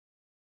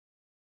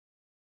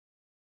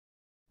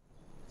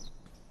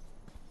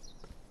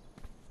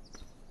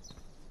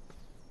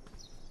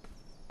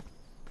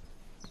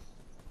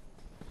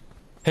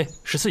哎，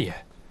十四爷，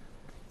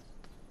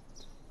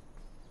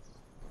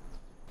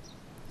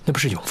那不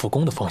是永福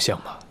宫的方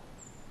向吗？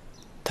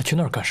他去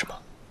那儿干什么？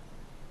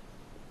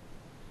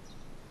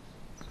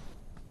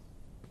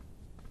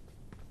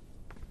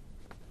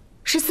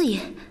十四爷，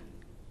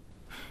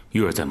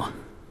玉儿在吗？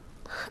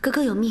哥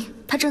哥有命，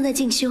他正在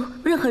静修，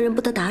任何人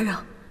不得打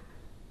扰。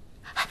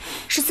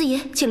十四爷，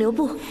请留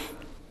步。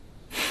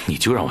你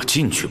就让我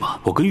进去吧，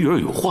我跟玉儿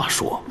有话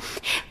说。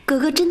哥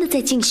哥真的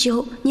在静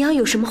修，你要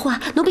有什么话，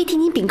奴婢替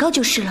你禀告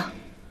就是了。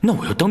那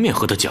我要当面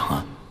和他讲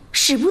啊。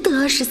使不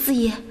得啊，十四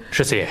爷。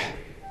十四爷，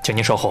请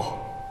您稍后，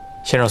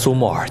先让苏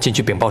沫儿进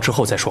去禀报，之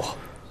后再说。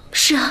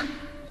是啊，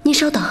您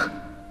稍等。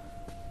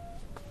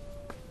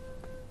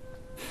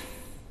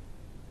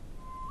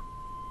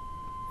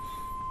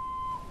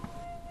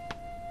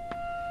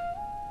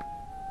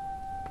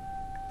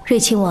瑞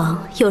亲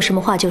王，有什么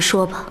话就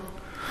说吧。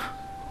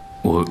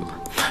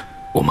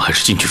我们还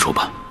是进去说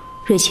吧。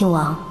瑞亲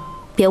王，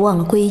别忘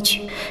了规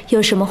矩，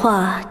有什么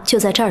话就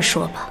在这儿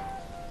说吧。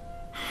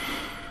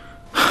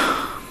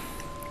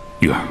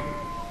玉儿，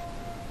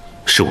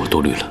是我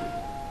多虑了，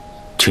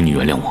请你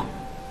原谅我。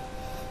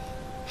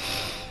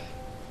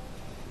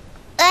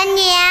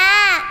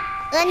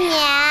额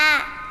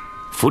娘，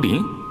福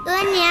临，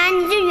额娘，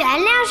你就原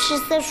谅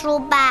14叔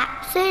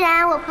吧。虽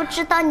然我不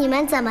知道你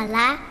们怎么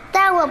了，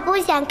但我不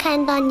想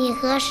看到你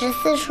和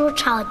14叔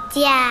吵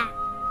架。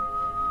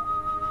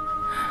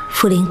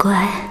福临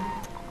乖，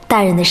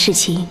大人的事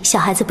情，小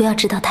孩子不要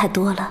知道太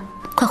多了，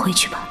快回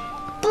去吧。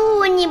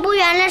不，你不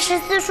原谅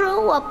14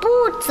叔，我不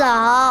走。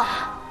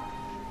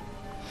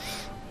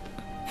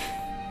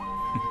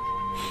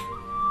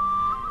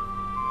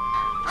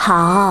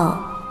好，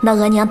那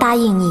额娘答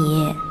应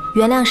你，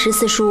原谅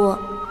14叔。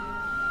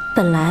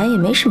本来也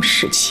没什么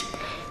事情，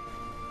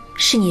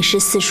是你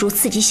14叔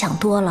自己想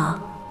多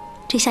了。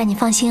这下你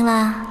放心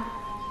啦。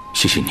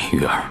谢谢你，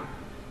玉儿。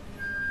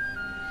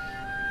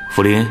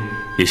福临，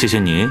也谢谢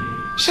你。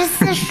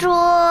14叔，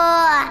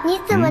你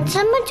怎么这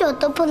么久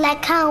都不来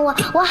看我？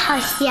我好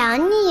想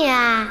你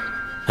啊！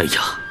哎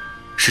呀，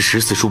是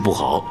14叔不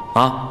好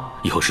啊！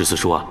以后14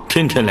叔啊，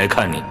天天来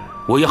看你，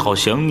我也好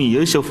想你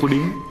呀，小福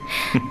临。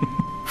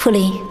福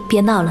临，别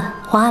闹了，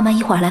皇阿玛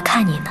一会儿来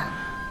看你呢。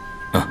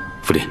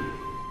福临，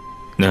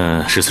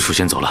那14叔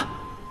先走了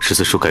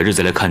，14叔改日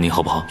再来看你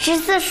好不好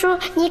？14叔，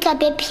你可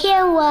别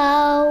骗我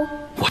哦。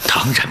我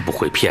当然不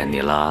会骗你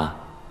了。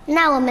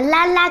那我们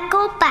拉拉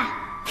钩吧。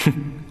哼，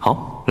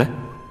好，来，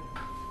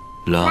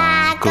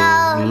拉钩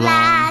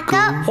拉钩。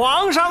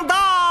皇上到！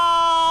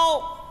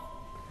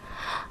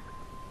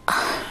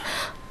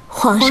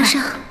皇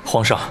上，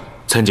皇上，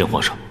参见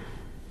皇上。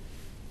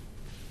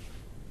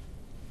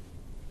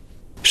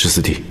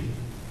14弟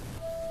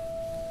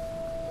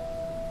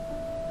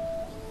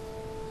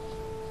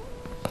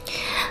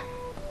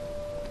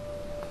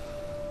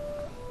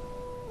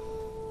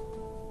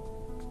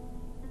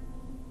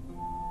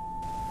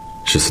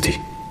，14弟，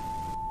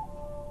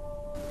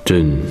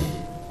朕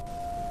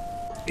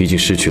已经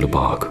失去了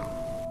8个，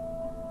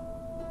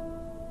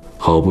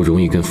好不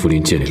容易跟福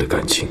临建立了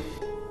感情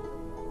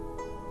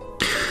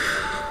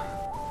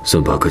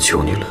，3八哥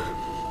求你了，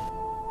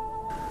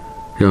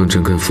让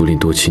朕跟福临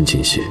多亲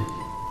近些。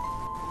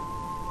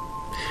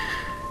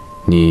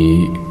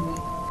你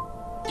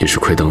也是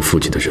快当父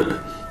亲的人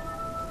了，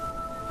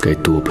该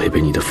多陪陪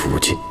你的父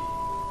亲。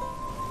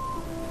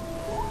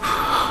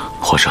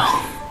皇上，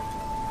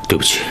对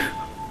不起，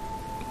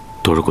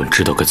多尔衮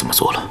知道该怎么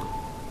做了。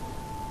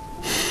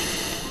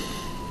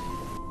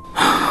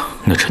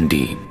那臣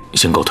弟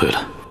先告退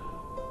了。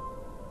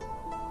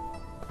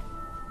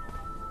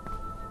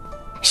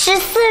14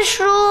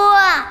叔，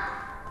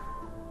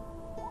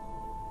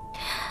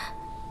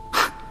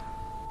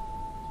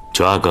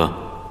九阿哥，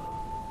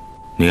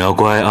你要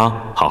乖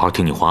啊，好好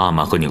听你皇阿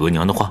玛和你额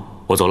娘的话。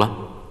我走了。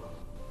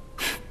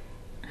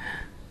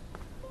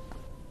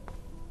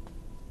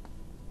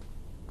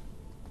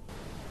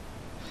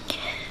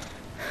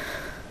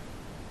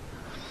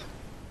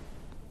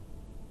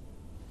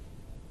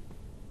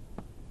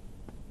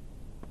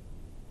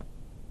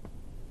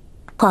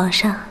皇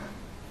上，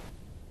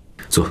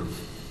坐。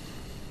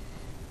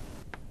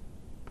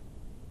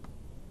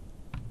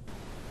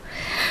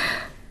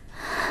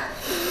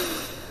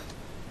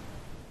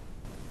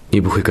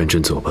你不会赶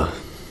朕走吧？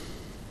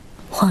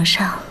皇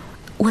上，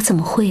我怎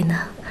么会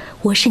呢？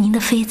我是您的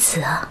妃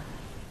子啊。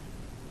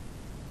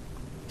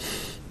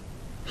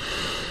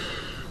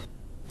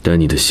但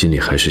你的心里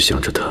还是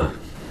想着他。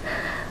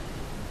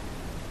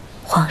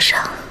皇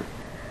上，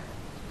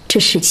这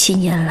17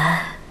年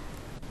来，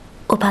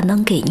我把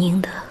能给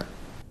您的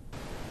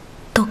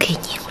都给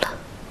您了，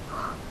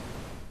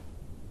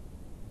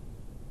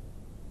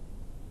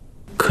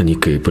可你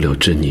给不了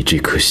朕你这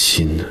颗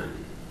心呢。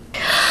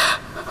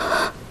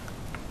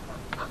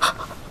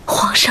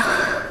皇上，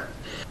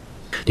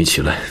你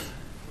起来，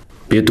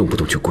别动不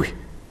动就跪。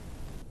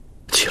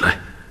起来，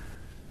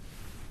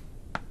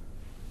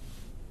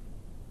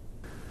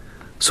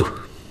坐。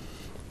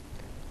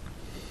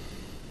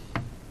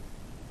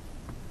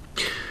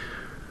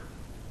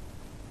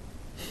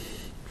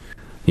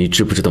你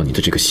知不知道你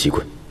的这个习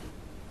惯，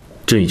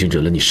朕已经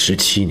忍了你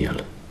17年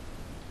了。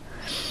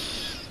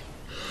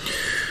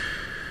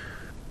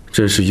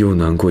朕是又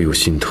难过又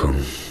心疼。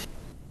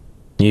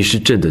你是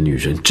朕的女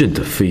人，朕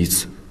的妃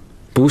子，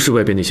不是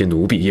外边那些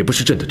奴婢，也不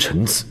是朕的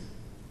臣子。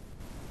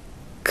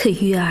可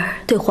玉儿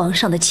对皇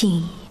上的敬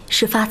意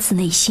是发自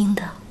内心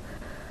的。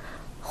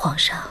皇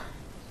上，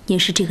您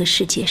是这个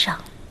世界上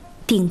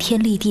顶天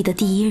立地的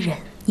第一人，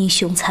您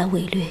雄才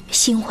伟略，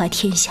心怀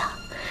天下，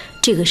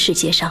这个世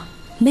界上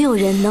没有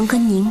人能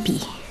跟您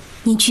比。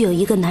您具有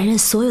一个男人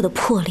所有的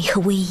魄力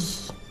和威仪。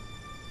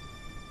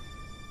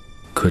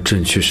可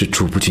朕却是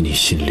住不进你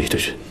心里的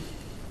人。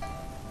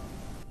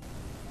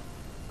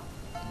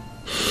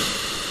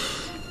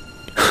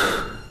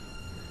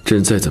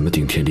朕再怎么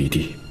顶天立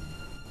地，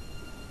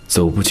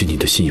走不进你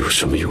的心有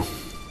什么用？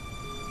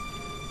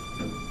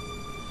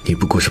你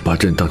不过是把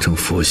朕当成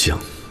佛像，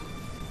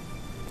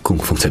供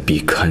奉在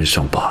壁龛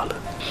上罢了。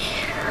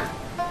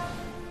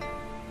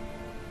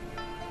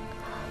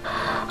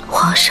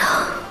皇上，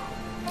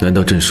难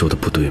道朕说的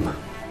不对吗？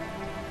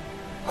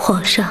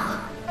皇上，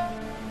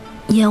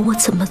你要我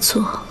怎么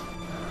做？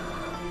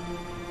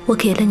我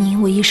给了您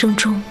我一生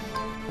中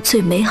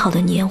最美好的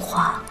年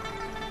华，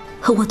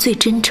和我最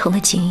真诚的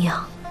敬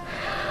仰。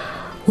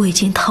我已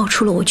经掏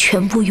出了我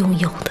全部拥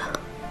有的，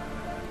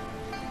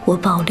我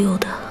保留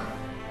的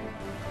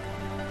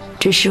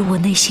只是我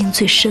内心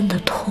最深的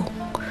痛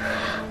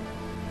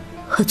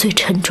和最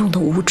沉重的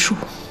无助。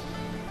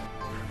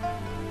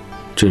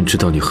朕知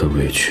道你很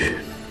委屈，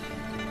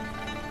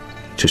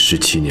这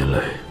17年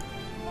来，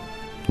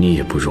你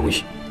也不容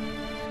易。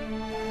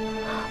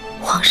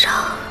皇上，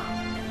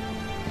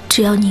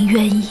只要您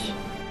愿意，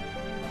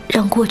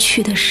让过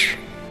去的事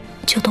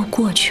就都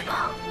过去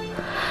吧。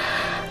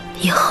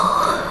以后，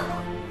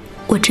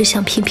我只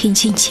想平平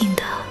静静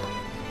的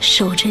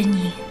守着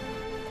你，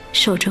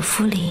守着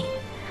福临，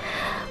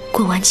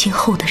过完今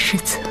后的日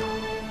子。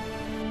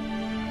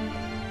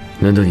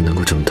难得你能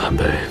够这么坦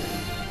白，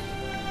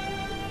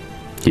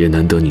也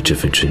难得你这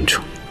份真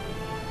诚。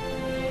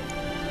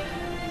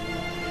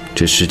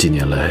这10几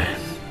年来，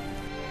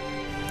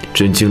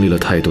朕经历了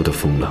太多的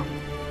风浪。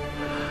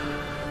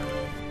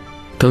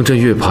当朕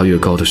越爬越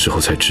高的时候，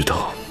才知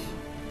道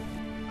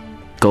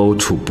高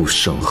处不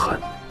胜寒。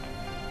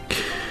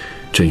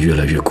朕越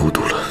来越孤独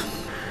了，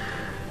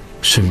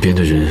身边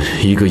的人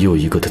一个又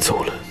一个的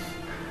走了。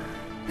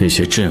那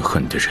些朕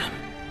恨的人，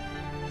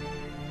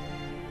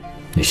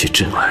那些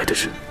朕爱的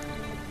人，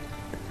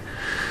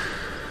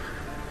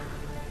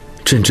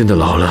朕真的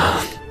老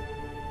了，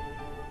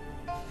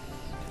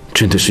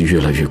真的是越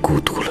来越孤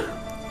独了。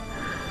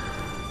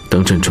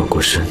当朕转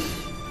过身，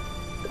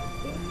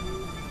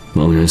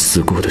茫然四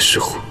顾的时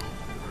候，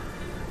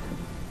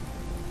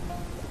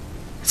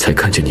才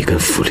看见你跟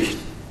福临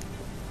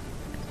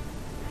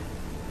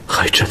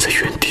还站在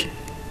原地。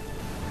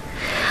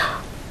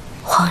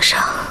皇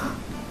上，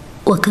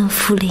我跟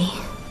福临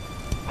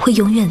会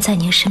永远在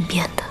您身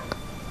边的。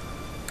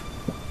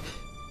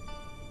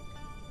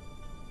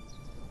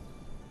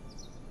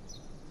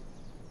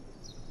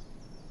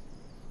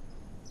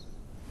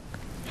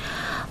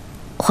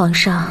皇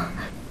上，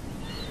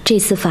这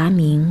次伐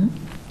明，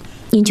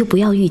您就不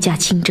要御驾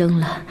亲征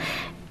了，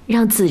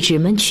让子侄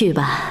们去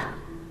吧。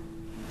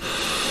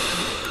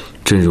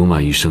朕戎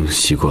马一生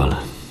习惯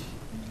了，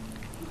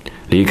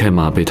离开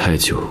马背太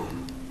久，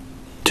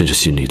朕这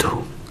心里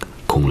头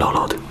空落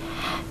落的。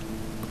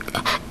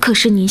可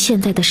是您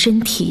现在的身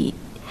体，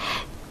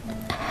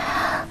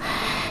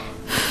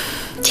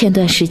前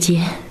段时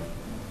间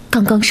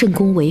刚刚圣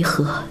宫维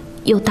和，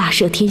又大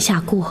赦天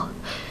下过，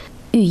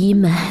御医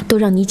们都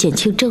让你减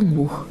轻政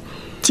务，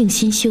静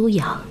心休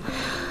养。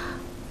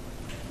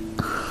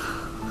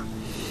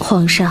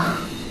皇上，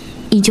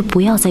你就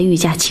不要再御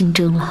驾亲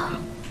征了。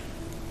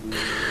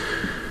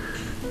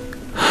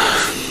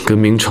跟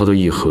明朝的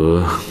议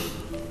和，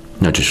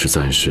那只是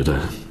暂时的。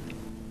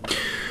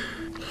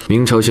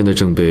明朝现在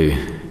正被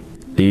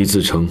李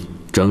自成、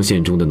张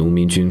献忠的农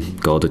民军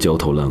搞得焦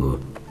头烂额，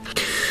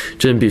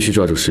朕必须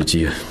抓住时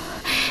机。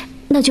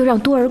那就让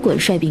多尔衮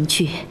率兵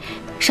去。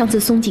上次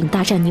松井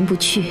大战您不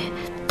去，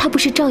他不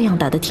是照样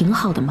打得挺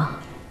好的吗？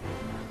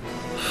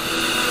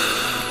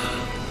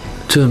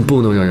朕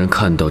不能让人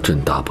看到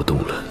朕打不动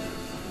了。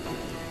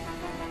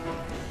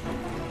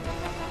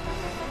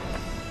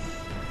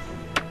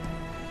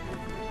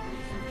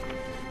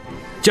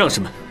将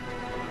士们，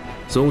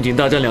松井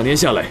大战2年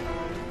下来，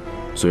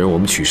虽然我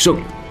们取胜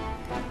了，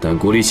但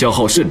国力消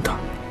耗甚大，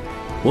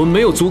我们没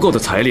有足够的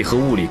财力和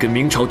物力跟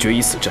明朝决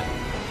一死战，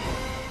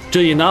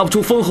朕也拿不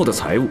出丰厚的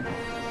财物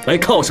来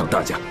犒赏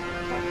大家。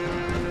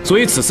所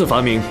以此次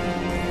伐明，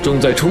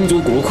重在充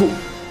足国库，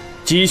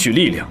积蓄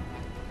力量，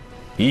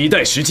以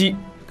待时机，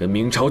跟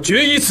明朝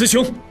决一雌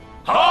雄。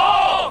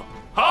好，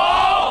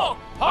好，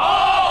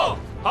好，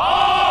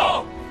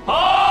好，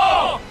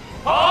好，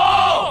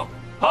好，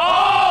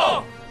好，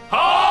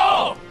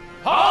好，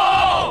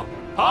好，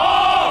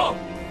好，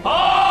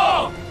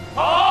好，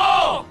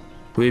好。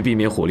为避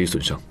免火力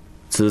损伤，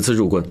此次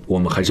入关我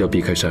们还是要避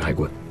开山海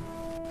关，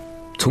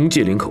从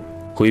界岭口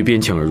回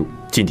边墙而入，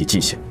进抵蓟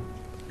县，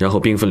然后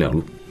兵分两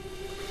路，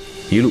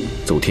一路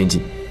走天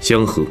津、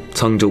香河、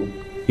沧州，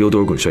由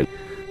多尔衮率领；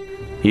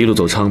一路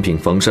走昌平、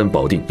房山、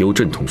保定，由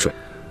朕统帅。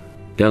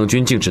两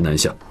军径直南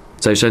下，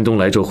在山东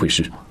莱州会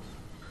师。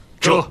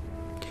这，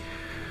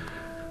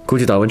估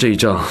计打完这一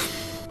仗，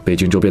北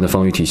军周边的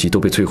防御体系都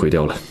被摧毁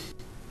掉了。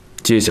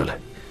接下来，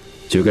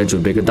就该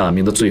准备跟大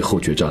明的最后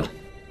决战了。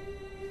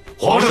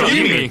皇上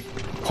英明。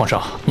皇上，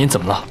您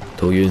怎么了？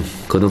头晕，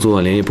可能昨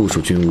晚连夜部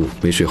署军务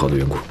没睡好的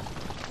缘故。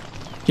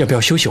要不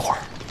要休息会儿？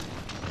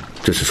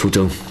这是出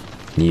征，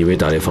你以为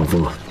打猎放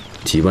风啊？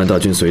几万大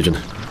军随着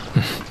呢。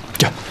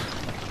这。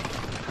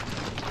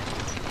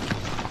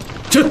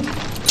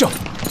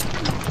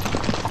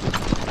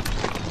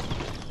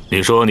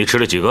你说你吃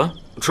了几个？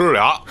吃了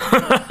俩。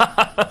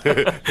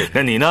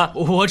那你呢？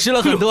我吃了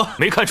很多，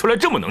没看出来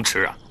这么能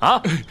吃啊！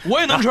啊，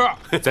我也能吃。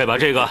再把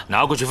这个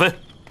拿过去分。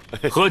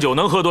喝酒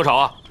能喝多少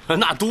啊？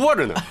那多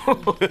着呢。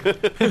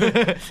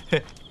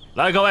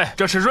来，各位，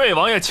这是瑞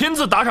王爷亲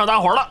自打赏大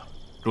伙了。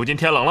如今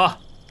天冷了，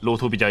路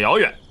途比较遥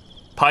远，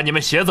怕你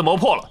们鞋子磨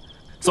破了，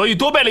所以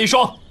多备了一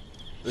双。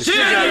谢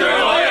谢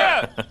瑞王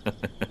爷。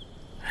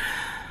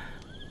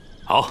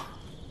好，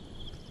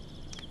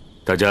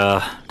大家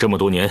这么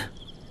多年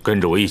跟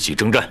着我一起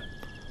征战，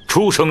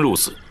出生入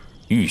死，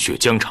浴血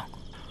疆场，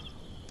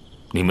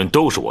你们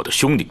都是我的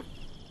兄弟，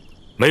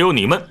没有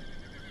你们，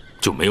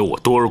就没有我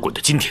多尔衮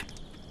的今天。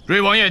瑞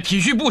王爷体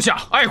恤部下，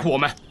爱护我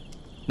们，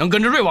能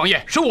跟着瑞王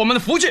爷是我们的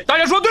福气，大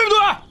家说对不对？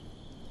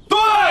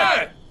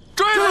对，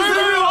追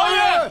随瑞王爷，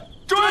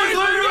追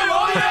随瑞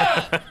王爷。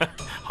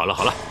好了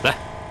好了，来，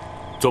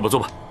坐吧坐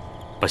吧，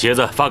把鞋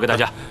子发给大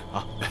家。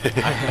啊，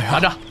拿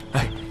着，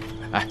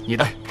你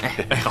的，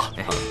好。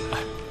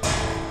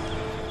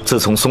自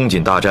从松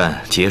锦大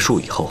战结束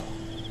以后，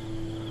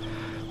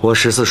我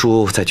14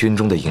叔在军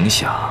中的影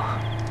响，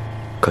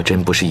可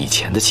真不是以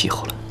前的气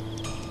候了。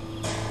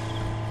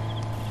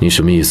你什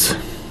么意思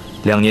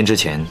？2年之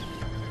前，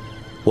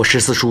我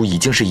14叔已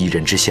经是一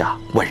人之下，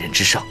万人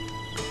之上。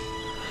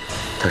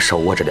他手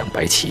握着2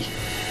白旗，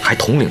还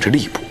统领着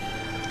吏部，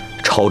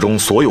朝中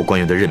所有官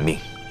员的任命，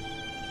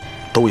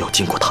都要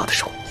经过他的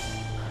手。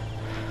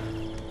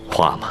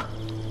花妈，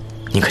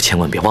你可千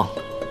万别忘了，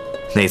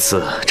那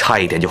次差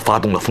一点就发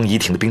动了丰仪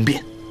亭的兵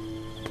变。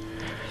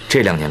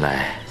这2年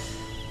来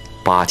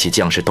，8旗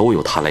将士都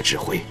由他来指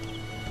挥，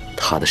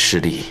他的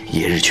势力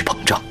也日趋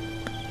膨胀。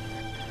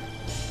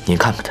您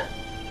看看他，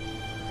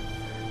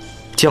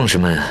将士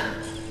们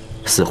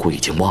似乎已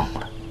经忘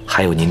了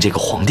还有您这个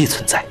皇帝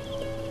存在，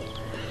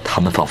他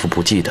们仿佛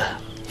不记得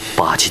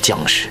8旗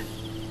将士，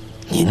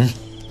您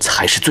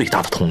才是最大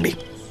的统领。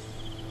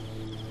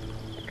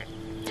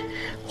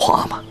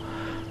花妈，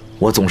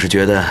我总是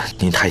觉得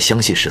您太相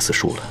信14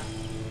叔了。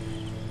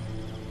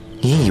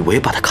您以为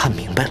把他看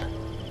明白了，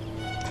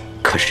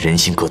可是人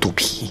心隔肚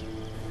皮，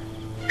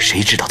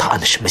谁知道他安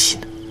的什么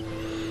心呢？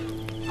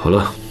好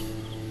了。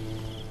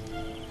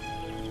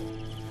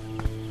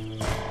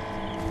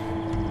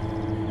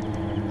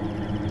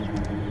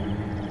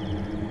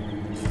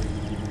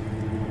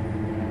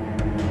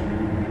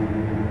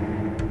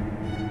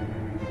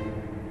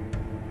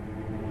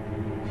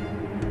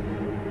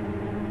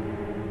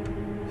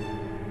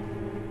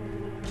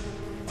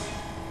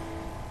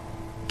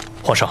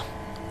皇上，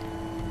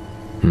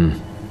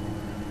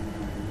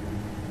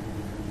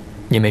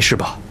您没事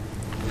吧？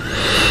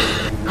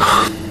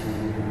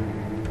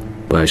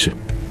不碍事。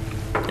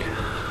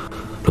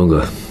龙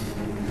哥，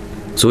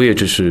昨夜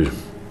之事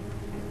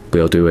不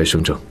要对外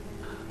声张，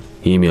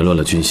以免乱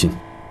了军心。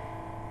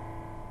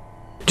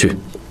去，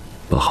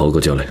把豪哥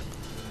叫来。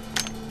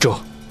这。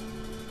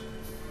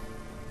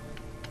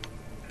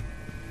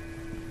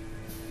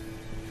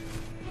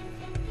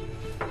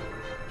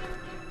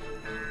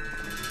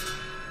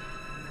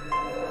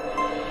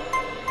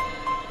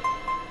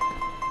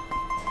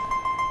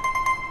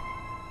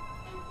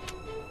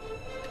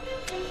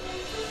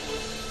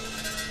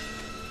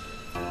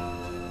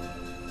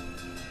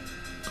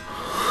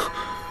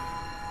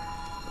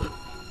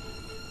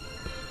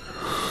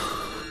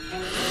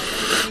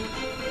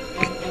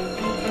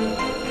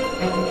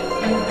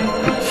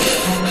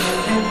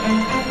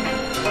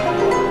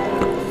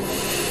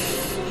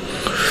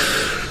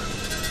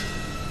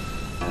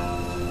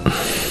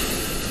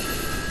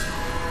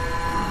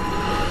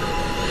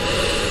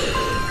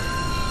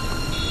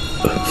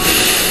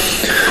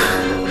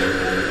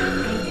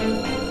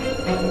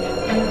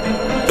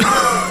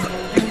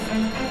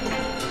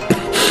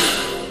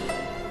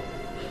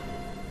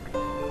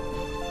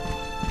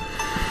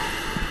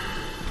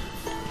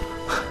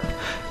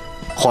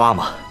花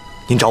妈，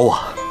您找我？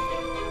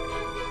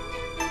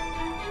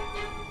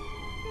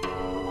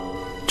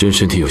朕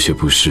身体有些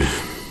不适，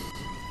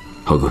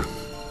豪哥，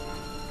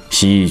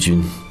西域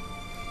军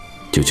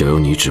就交由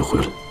你指挥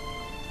了，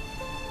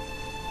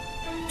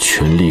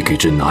全力给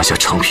朕拿下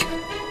昌平。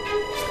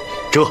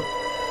这，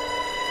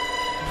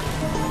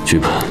去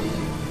吧。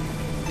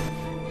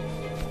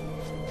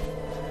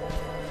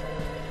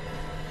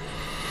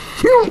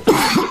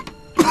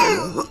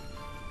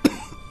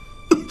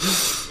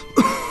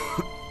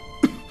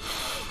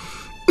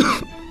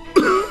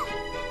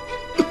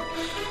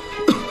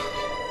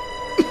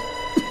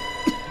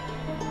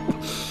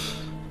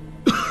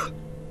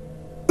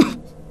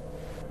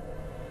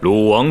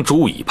鲁王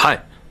朱以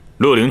派，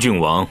乐陵郡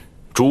王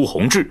朱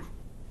弘志，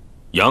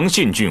阳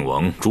信郡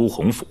王朱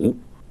弘福，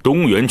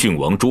东原郡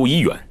王朱一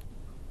远，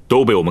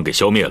都被我们给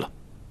消灭了。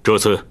这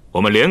次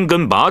我们连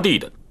根拔地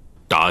的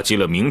打击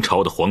了明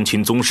朝的皇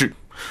亲宗室，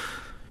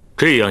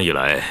这样一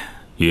来，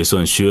也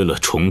算削了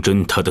崇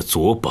祯他的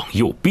左膀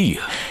右臂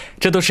啊！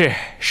这都是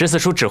14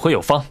叔指挥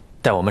有方，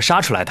带我们杀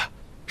出来的。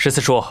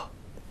14叔，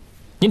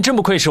您真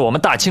不愧是我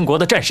们大清国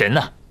的战神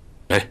呢！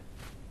哎，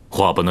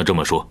话不能这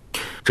么说，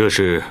这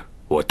是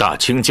我大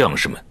清将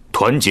士们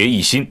团结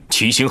一心、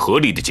齐心合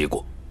力的结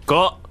果。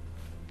哥，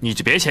你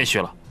就别谦虚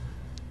了。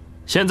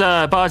现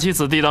在八旗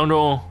子弟当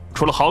中，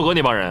除了豪哥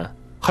那帮人，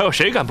还有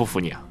谁敢不服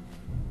你啊？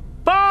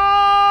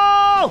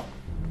报！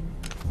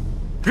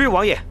瑞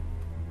王爷，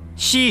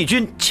西域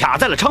军卡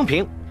在了昌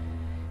平，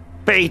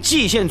被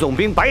蓟县总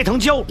兵白藤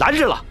椒拦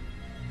着了。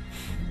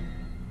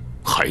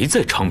还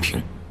在昌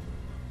平？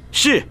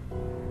是。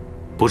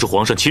不是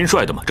皇上亲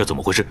率的吗？这怎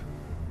么回事？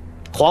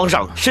皇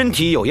上身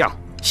体有恙，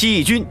西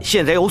域军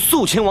现在由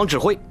肃亲王指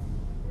挥。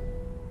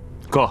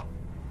哥，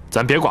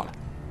咱别管了，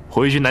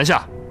回军南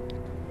下，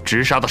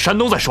直杀到山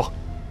东再说。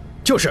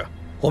就是，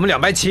我们两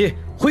白旗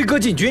挥戈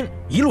进军，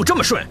一路这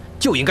么顺，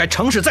就应该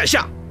乘势在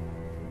下。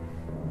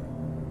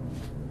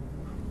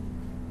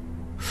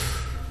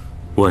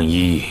万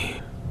一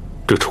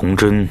这崇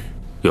祯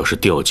要是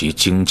调集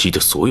京畿的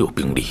所有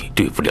兵力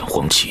对付两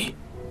黄旗，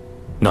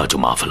那就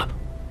麻烦了。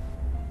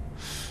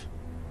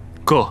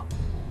哥，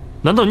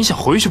难道你想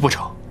回去不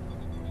成？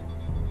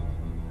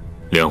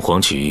两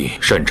黄旗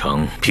擅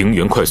长平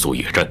原快速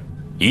野战，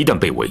一旦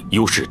被围，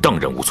优势荡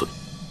然无存。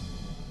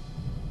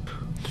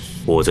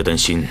我在担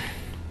心，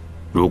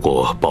如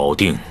果保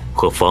定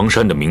和房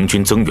山的明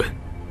军增援，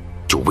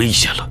就危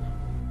险了。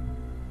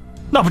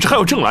那不是还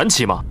有正蓝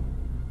旗吗？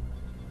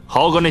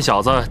豪哥那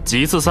小子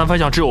几次3番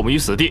想置我们于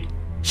死地，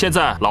现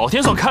在老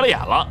天算开了眼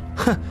了，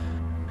哼，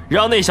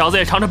让那小子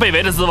也尝尝被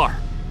围的滋味。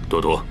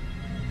多多，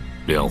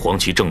两黄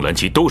旗、正蓝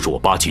旗都是我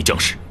八旗将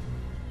士。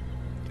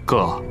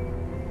哥，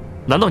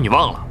难道你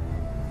忘了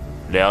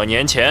，2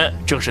年前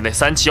正是那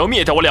3旗要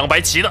灭掉我两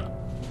白旗的？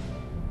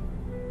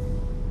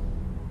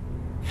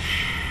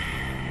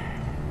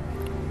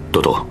多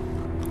多，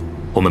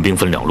我们兵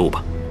分2路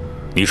吧，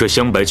你率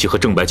镶白旗和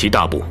正白旗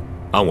大部，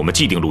按我们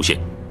既定路线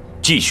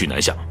继续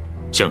南下，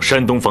向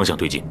山东方向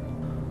推进。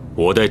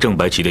我带正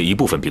白旗的一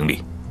部分兵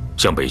力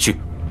向北去，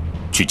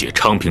去解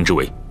昌平之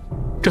围。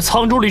这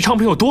沧州离昌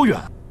平有多远？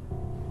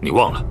你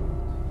忘了，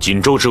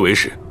锦州之围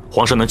时，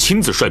皇上能亲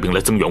自率兵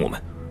来增援我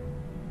们。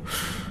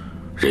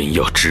人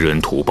要知恩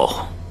图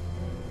报，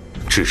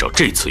至少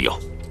这次要。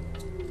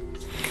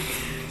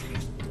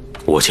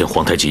我欠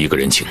皇太极一个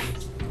人情。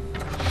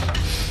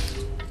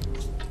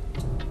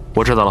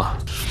我知道了，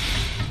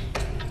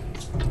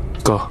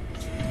哥，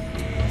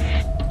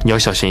你要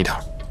小心一点。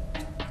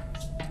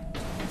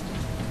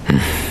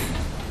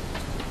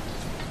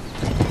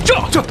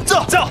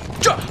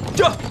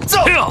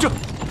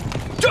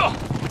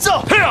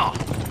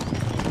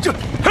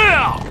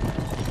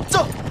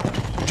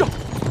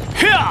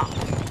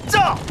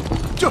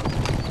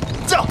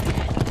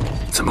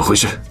怎么回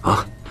事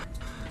啊？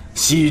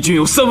西域军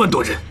有3万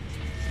多人，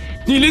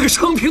你连个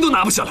昌平都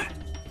拿不下来。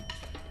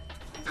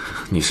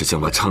你是想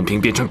把昌平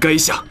变成垓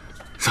下，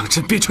让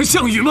朕变成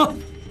项羽吗？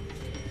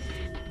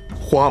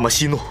皇阿玛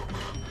息怒。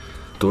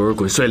多尔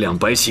衮率2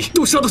白旗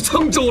都杀到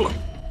沧州了，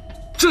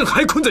朕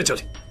还困在这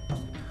里。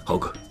豪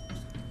哥，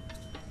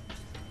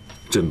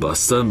朕把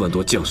3万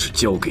多将士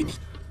交给你，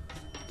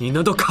你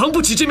难道扛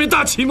不起这面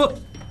大旗吗？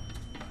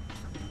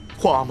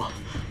皇阿玛，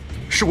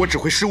是我指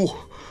挥失误，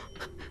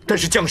但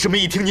是将士们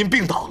一听您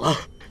病倒了，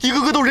一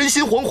个个都人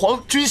心惶惶，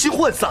军心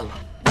涣散了。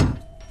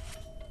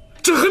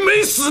朕还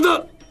没死呢！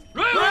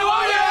瑞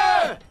王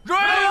爷，瑞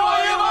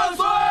王爷万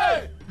岁！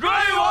瑞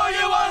王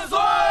爷万岁！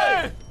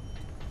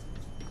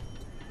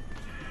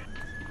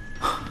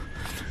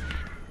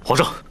皇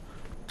上，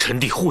臣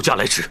弟护驾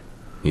来迟。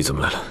你怎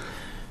么来了？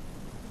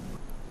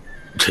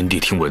臣弟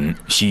听闻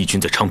西域军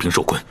在昌平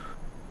受困，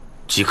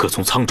即刻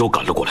从沧州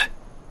赶了过来。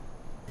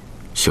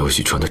消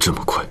息传得这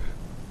么快？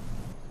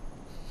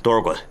多尔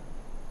衮，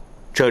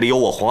这里有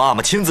我皇阿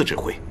玛亲自指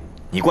挥，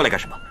你过来干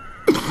什么？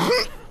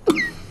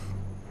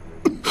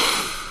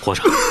皇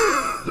上，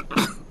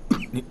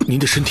您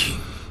的身体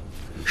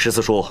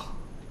14叔，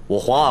我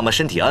皇阿玛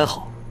身体安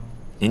好，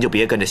您就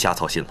别跟着瞎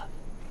操心了。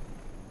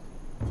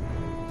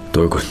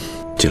多尔衮，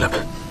进来吧。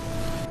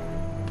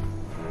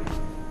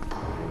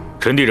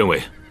臣弟认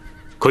为，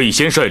可以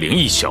先率领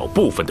一小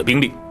部分的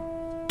兵力，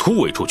突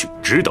围出去，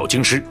直捣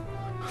京师。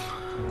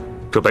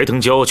这白藤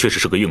椒确实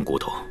是个硬骨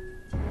头，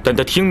但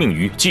他听命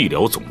于蓟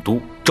辽总督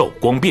赵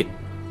光变。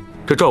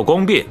这赵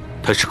光变，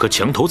他是棵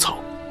墙头草，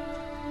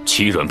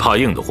欺软怕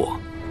硬的货。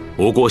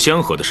我过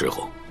香河的时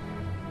候，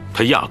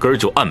他压根儿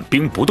就按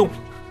兵不动。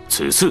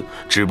此次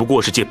只不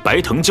过是借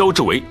白藤椒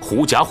之围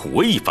狐假虎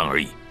威一番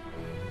而已。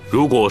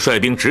如果率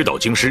兵直捣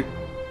京师，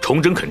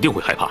崇祯肯定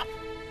会害怕，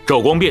赵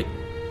光变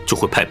就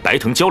会派白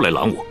藤椒来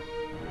拦我。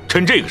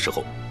趁这个时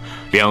候，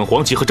两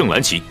黄旗和正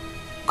蓝旗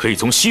可以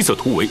从西侧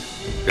突围，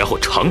然后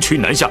长驱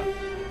南下。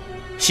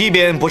西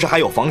边不是还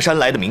有房山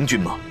来的明军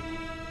吗？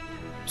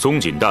松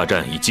锦大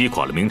战已击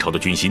垮了明朝的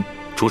军心，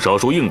除少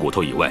数硬骨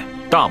头以外，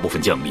大部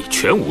分将领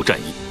全无战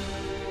意。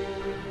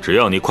只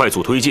要你快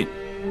速推进，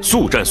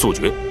速战速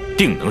决，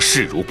定能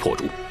势如破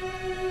竹。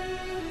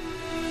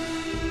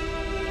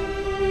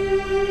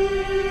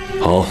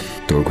好，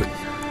德尔衮，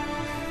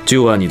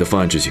就按你的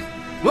方案执行。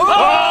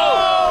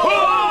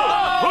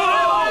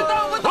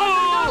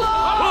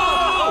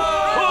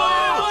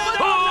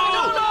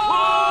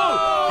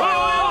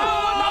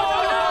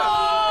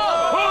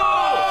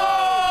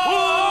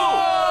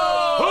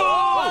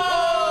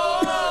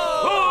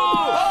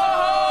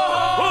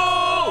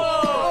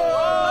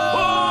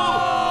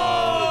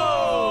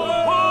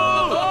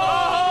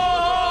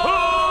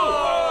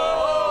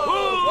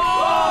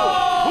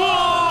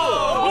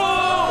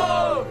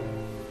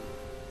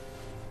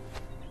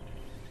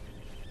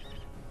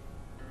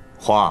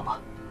皇阿玛，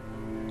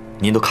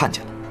您都看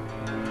见了，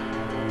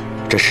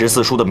这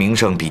14叔的名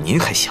声比您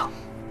还响，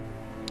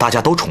大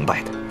家都崇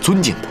拜他，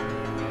尊敬他。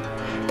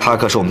他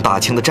可是我们大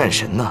清的战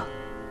神呢，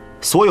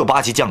所有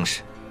8级将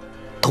士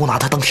都拿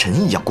他当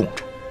神一样供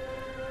着。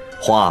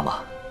皇阿玛，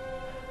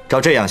照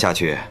这样下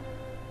去，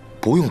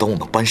不用等我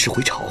们班师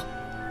回朝，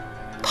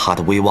他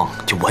的威望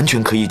就完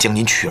全可以将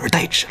您取而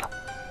代之了。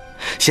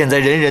现在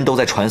人人都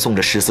在传颂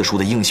着14叔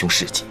的英雄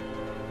事迹，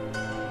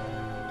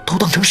都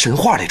当成神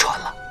话来传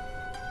了。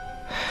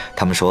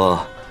他们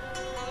说，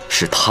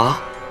是他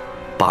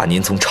把您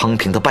从昌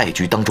平的败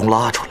局当中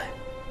拉出来，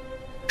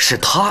是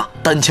他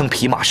单枪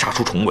匹马杀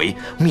出重围，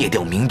灭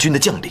掉明军的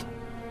将领，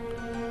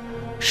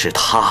是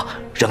他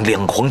让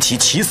两黄旗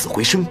起死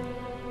回生。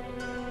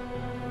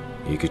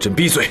你给朕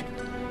闭嘴！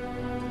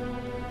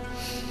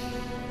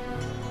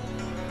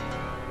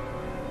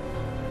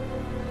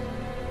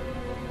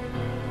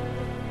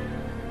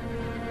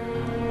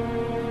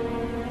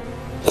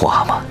皇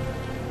阿玛，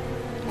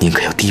您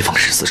可要提防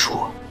14叔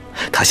啊！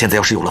他现在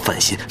要是有了反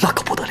心，那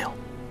可不得了。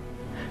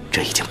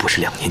这已经不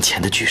是2年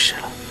前的局势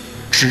了，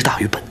知大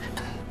于本，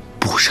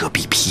不赦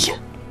必批呀。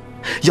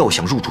要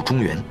想入主中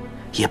原，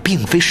也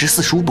并非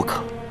14叔不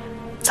可。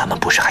咱们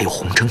不是还有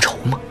洪承畴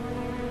吗？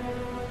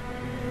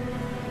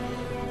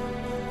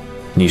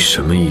你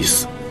什么意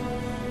思？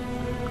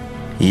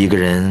一个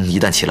人一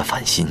旦起了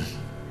反心，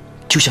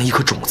就像一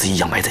颗种子一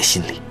样埋在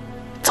心里，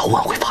早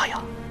晚会发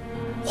芽。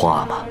皇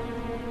阿玛，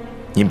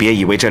您别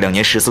以为这2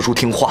年14叔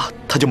听话，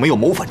他就没有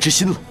谋反之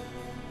心了。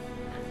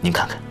您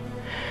看看，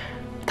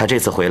他这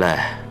次回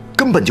来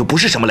根本就不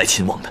是什么来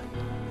秦王的。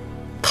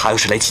他要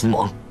是来秦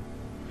王，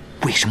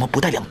为什么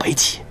不带2白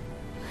旗，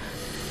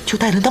就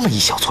带了那么一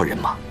小撮人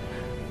马？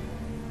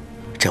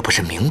这不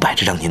是明摆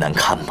着让您难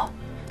堪吗？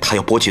他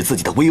要博取自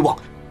己的威望，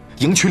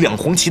赢取2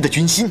黄旗的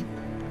军心。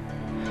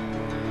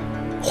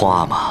皇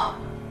阿玛，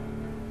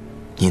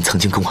您曾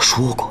经跟我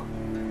说过，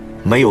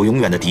没有永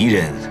远的敌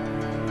人，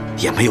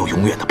也没有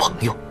永远的朋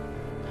友。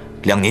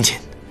2年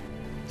前，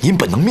您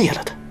本能灭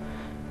了他，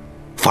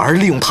反而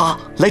利用他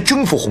来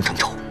征服洪承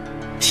畴。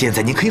现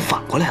在您可以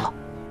反过来了，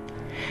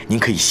您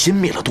可以先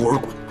灭了多尔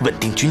衮，稳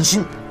定军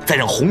心，再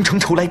让洪承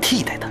畴来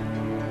替代他。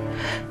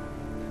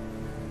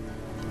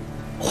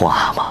皇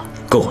阿玛，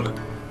够了，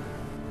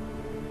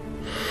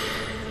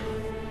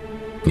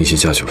你先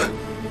下去吧。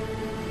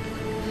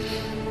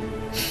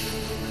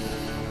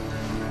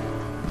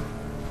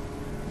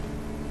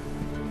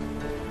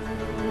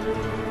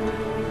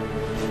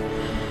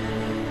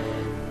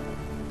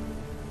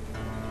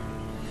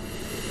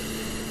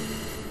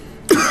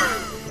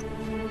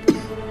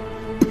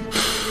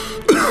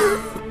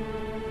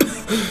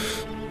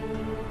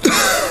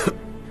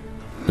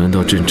难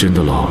道朕真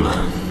的老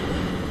了？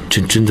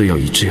朕真的要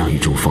以这样一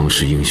种方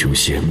式英雄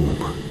谢幕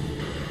吗？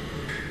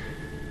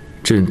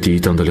朕抵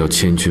挡得了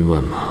千军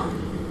万马，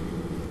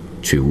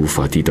却无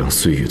法抵挡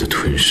岁月的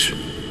吞噬。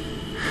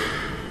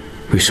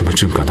为什么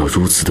朕感到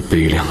如此的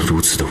悲凉，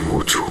如此的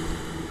无助？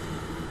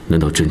难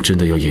道朕真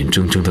的要眼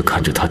睁睁地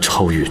看着他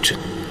超越朕，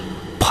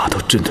爬到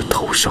朕的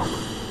头上吗？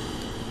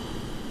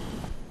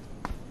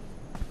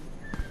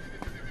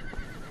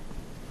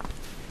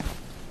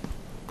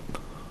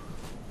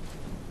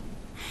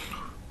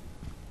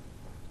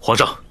皇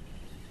上，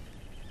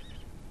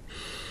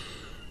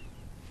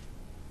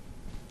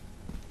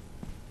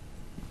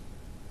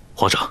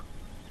皇上，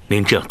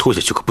您这样拖下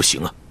去可不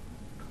行啊，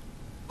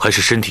还是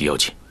身体要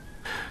紧。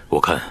我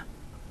看，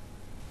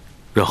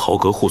让豪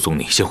格护送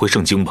你先回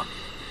盛京吧。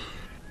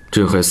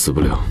朕还死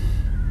不了，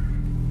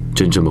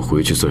朕这么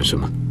回去算什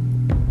么？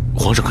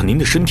皇上，可您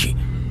的身体……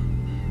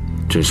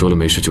朕说了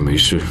没事就没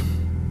事。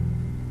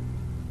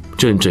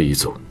朕这一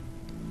走，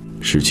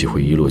士气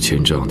会一落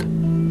千丈的。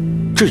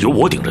这有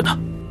我顶着呢。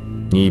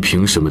你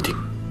凭什么顶？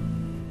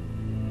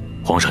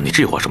皇上，你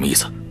这话什么意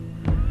思？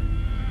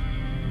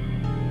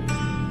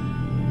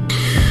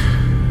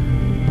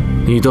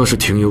你倒是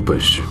挺有本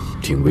事，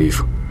挺威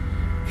风。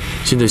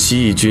现在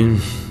西域军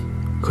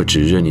可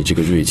只认你这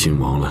个睿亲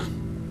王了。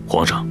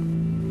皇上，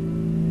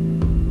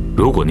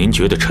如果您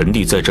觉得臣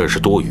弟在这儿是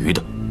多余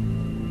的，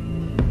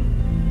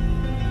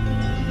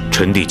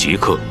臣弟即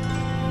刻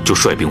就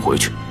率兵回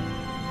去。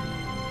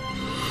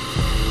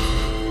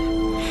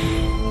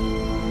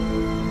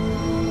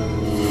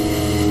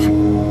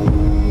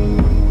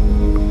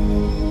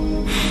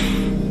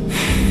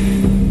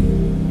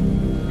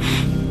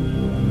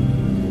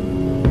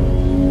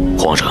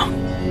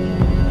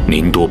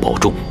您多保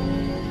重。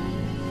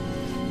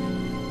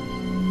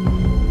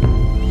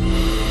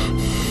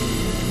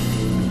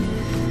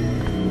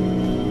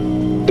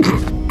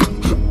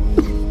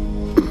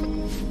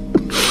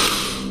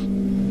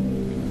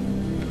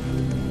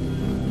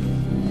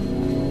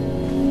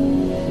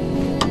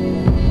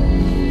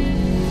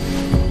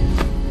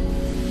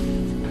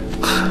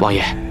王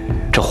爷，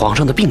这皇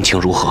上的病情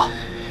如何？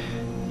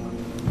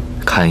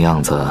看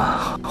样子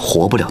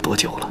活不了多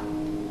久了。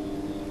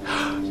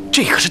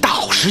这可是大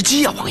好时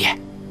机啊，王爷！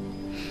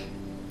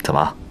怎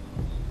么？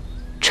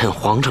趁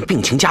皇上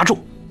病情加重，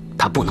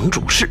他不能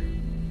主事，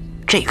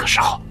这个时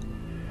候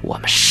我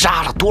们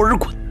杀了多尔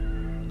衮，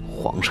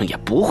皇上也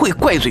不会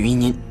怪罪于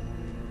您。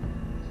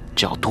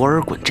只要多尔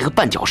衮这个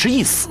绊脚石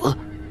一死，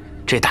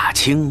这大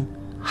清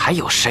还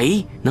有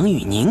谁能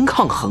与您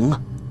抗衡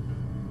啊？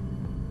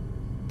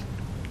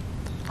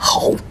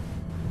好，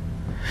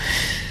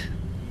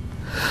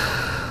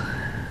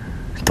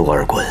多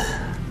尔衮，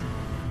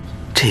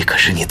这可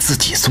是你自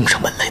己送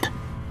上门来的。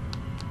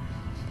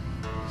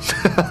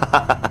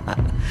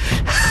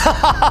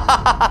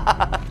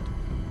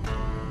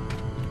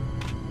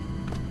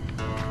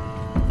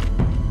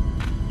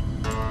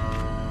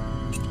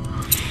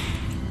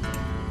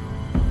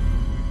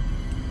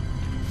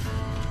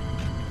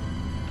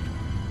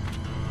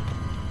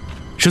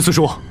十四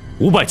叔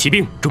，500骑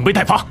兵准备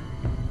待发。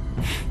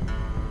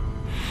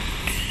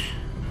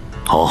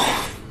好，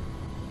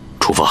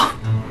出发。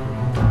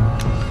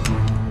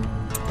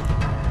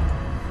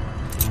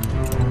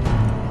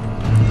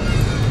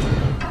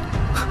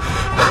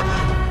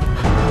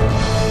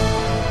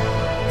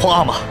皇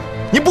阿玛，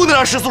你不能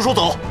让十四叔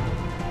走。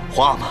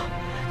皇阿玛，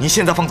你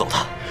现在放走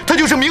他，他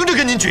就是明着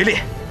跟您决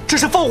裂，这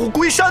是放虎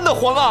归山的。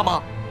皇阿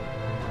玛，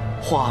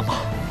皇阿玛，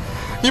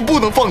你不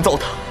能放走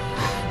他。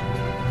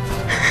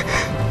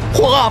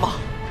皇阿玛，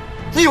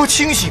你要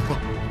清醒啊，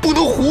不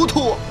能糊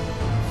涂。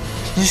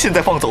你现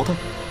在放走他，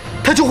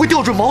他就会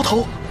调准矛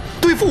头，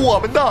对付我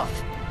们的。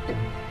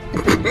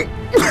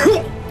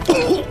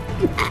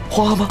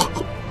皇阿玛，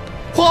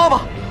皇阿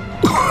玛，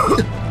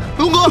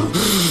龙哥，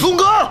龙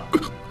哥，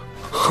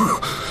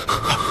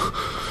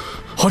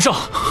皇上，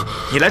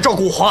你来照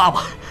顾皇阿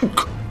玛。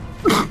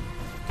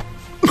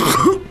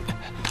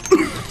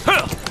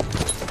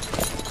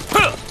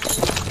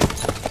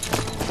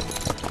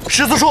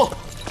十四叔，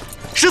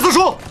十四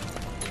叔，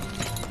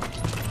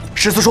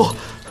十四叔，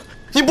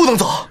你不能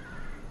走。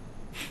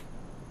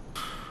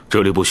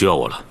这里不需要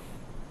我了。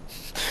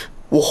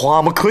我皇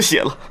阿玛咳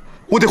血了，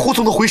我得护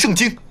送他回圣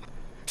京。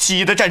西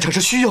夷的战场是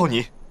需要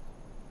您。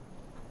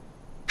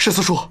十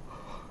四叔，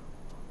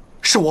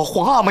是我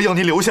皇阿玛要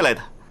您留下来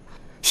的。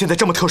现在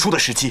这么特殊的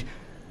时机，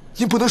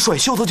您不能甩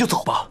袖子就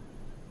走吧？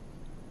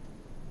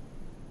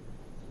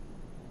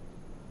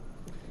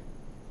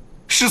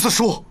十四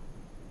叔，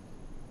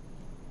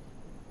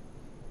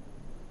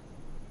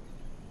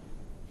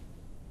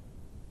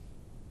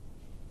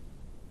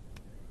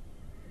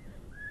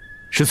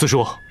十四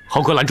叔，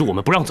豪哥拦住我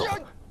们不让走，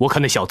我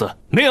看那小子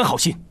没安好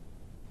心。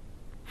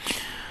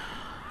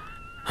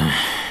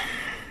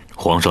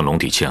皇上龙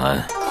体欠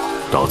安，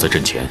倒在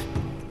阵前。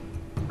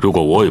如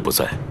果我也不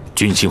在，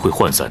军心会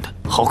涣散的。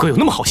豪哥有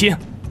那么好心？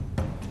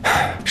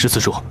十四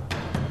叔，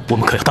我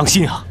们可要当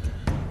心啊！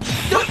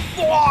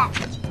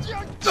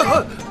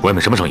外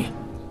面什么声音？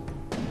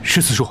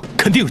十四叔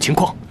肯定有情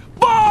况。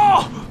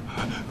报，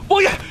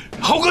王爷，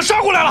豪哥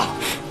杀过来了。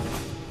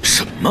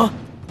什么？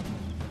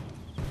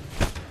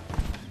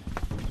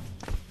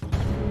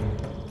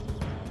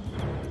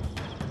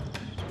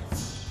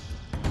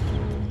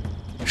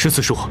十四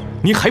叔，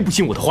您还不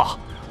信我的话？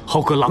豪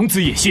哥狼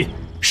子野心，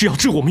是要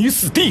置我们于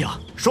死地啊！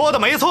说的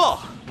没错，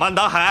曼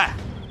达海。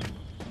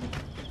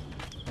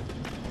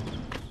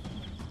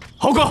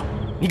豪哥，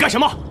你干什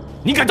么？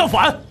你敢造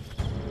反？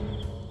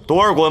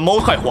多尔衮谋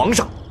害皇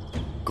上，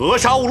格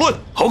杀勿论。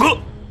豪哥，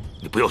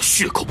你不要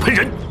血口喷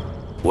人！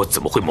我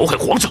怎么会谋害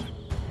皇上？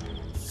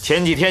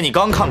前几天你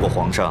刚看过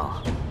皇上，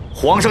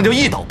皇上就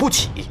一倒不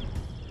起，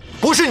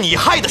不是你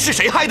害的，是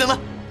谁害的呢？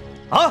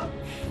啊！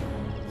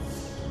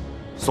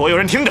所有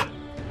人听着，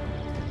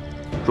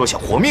若想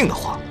活命的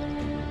话，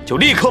就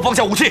立刻放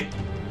下武器。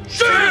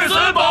誓死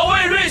保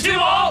卫瑞亲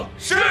王！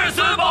誓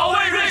死保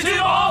卫瑞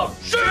亲王！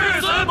誓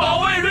死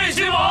保卫瑞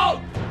亲王！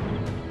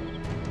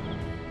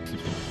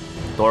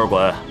多尔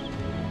衮，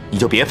你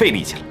就别费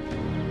力气了。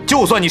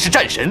就算你是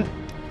战神，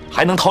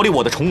还能逃离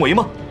我的重围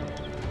吗？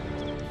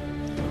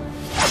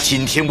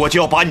今天我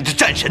就要把你这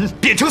战神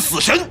变成死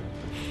神！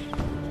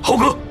豪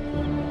哥，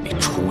你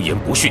出言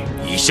不逊，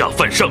以下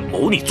犯上，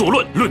谋逆作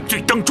乱，论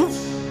罪当诛。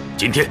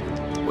今天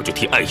我就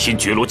替爱新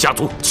觉罗家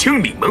族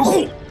清理门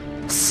户。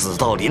死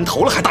到临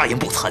头了还大言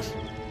不惭，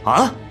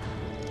啊！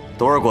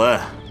多尔衮，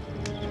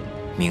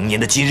明年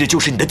的今日就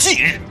是你的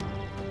忌日，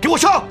给我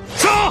上！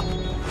上！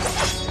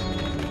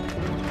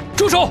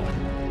住手！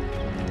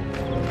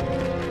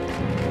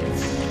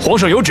皇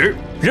上有旨，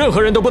任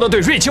何人都不得对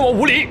瑞亲王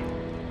无礼。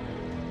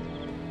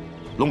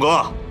龙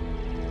哥，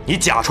你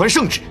假传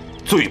圣旨，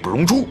罪不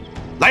容诛。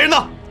来人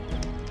呐，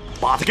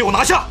把他给我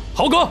拿下！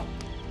豪哥。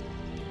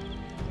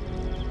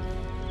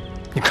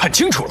你看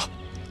清楚了，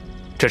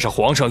这是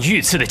皇上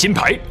御赐的金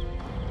牌。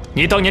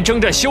你当年征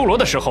战修罗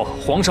的时候，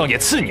皇上也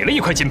赐你了一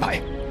块金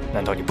牌，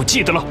难道你不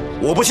记得了？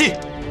我不信，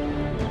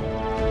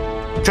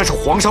这是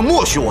皇上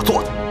默许我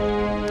做的。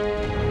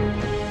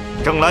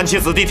郑兰旗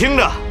子弟听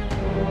着，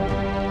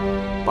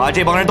把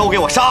这帮人都给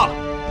我杀了，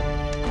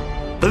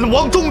本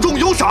王重重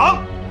有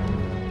赏。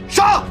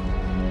杀！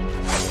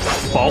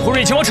保护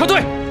瑞亲王撤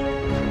退。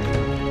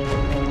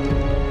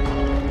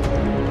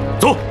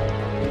走。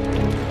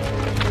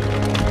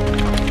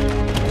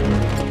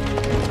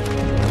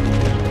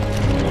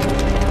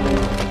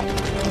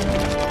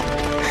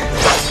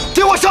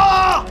给我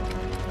杀！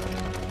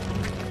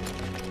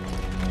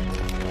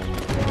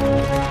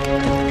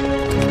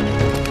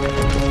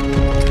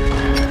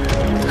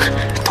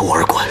多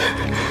尔衮，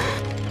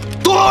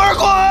多尔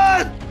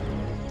衮！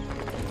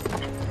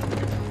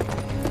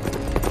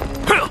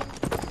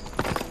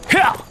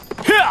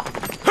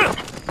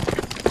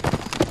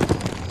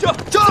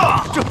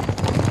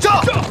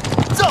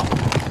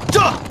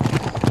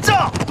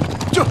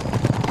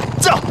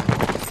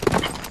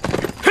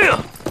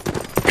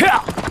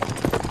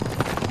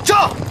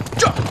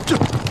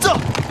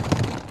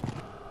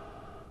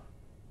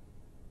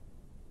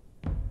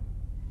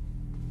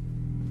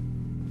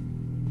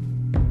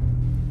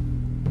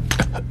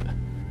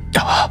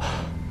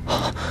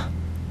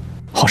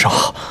皇上，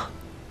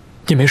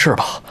你没事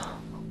吧？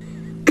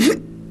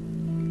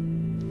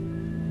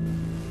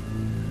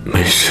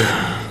没事。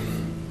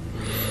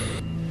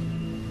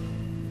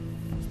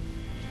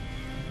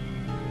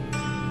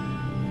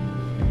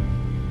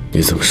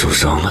你怎么受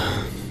伤了？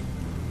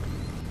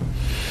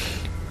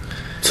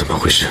怎么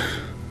回事？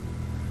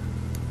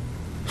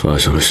发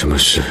生了什么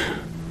事？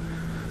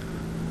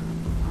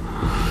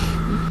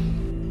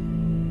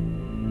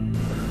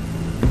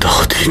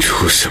到底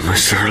出什么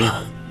事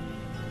了？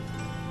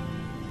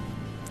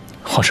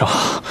皇上，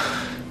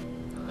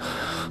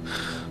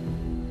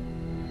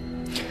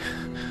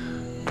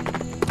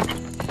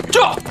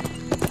这，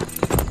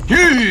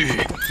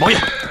王爷，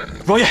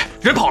王爷，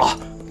人跑了！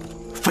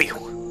废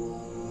物！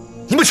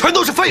你们全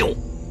都是废物！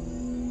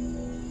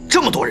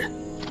这么多人，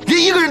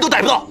连一个人都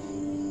逮不到。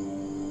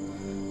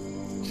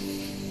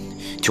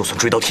就算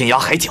追到天涯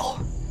海角，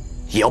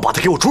也要把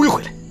他给我追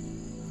回来。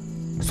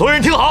所有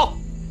人听好，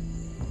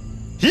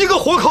一个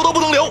活口都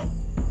不能留，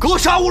格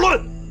杀勿论。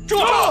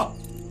多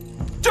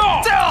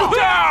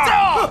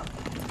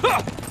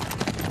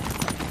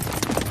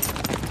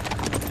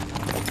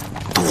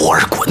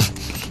尔衮！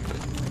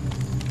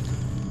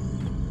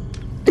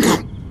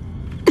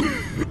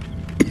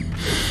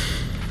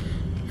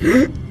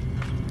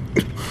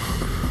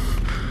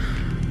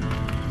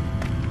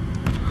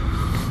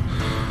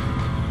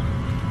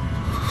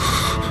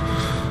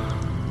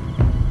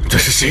这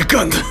是谁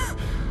干的？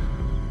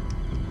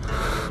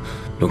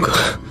龙哥，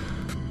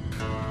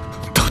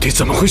到底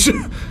怎么回事？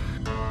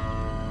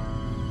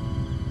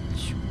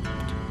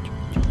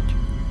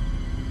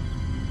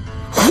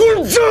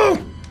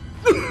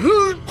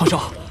皇上，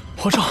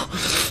皇上！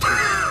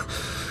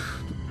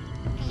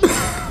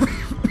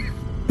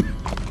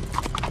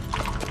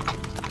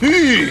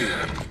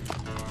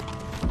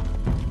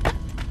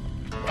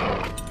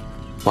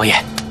王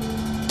爷，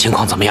情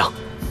况怎么样？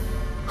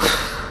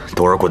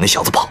多尔衮那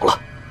小子跑了，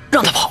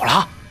让他跑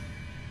了？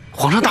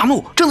皇上大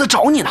怒，正在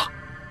找你呢。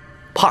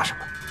怕什么？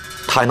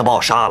他还能把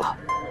我杀了？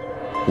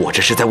我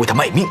这是在为他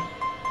卖命，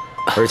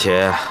而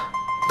且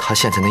他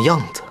现在那样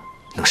子，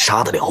能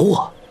杀得了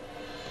我？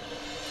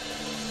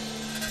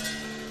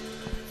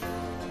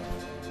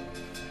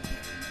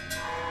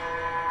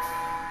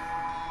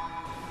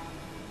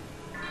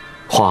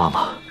花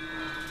妈，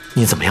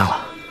你怎么样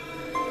了？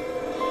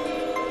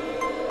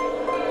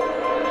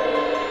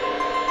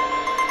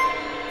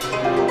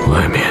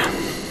外面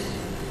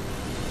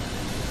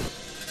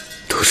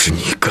都是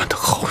你干的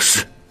好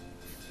事。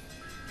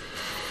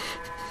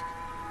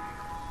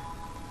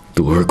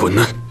多尔衮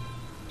呢？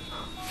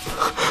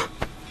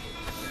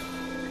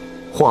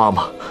花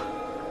妈，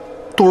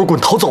多尔衮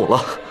逃走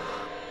了。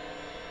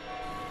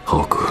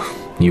浩哥，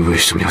你为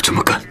什么要这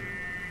么干？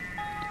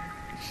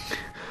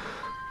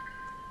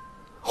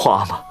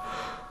花妈，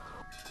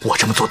我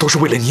这么做都是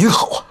为了您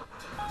好啊。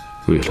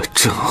为了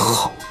朕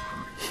好。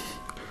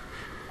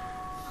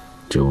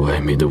这外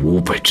面的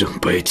500正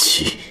白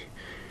旗，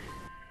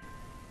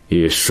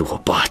也是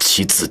我8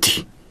旗子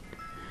弟。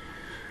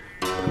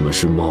他们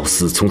是冒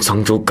死从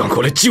沧州赶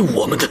过来救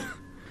我们的，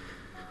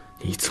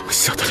你怎么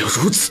下得了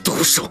如此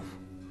毒手？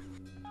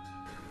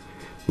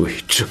为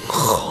朕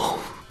好。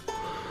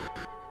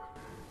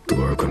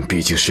多尔衮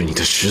毕竟是你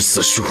的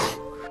14叔，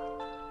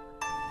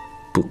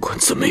不管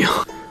怎么样，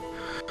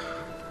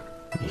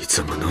你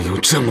怎么能用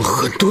这么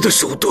狠毒的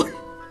手段？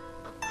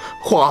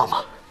花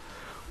妈，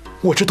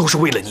我这都是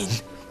为了您，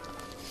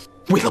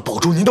为了保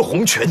住您的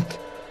皇权。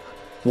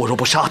我若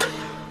不杀他，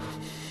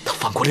他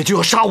反过来就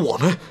要杀我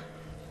们。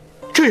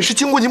这也是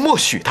经过您默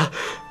许的，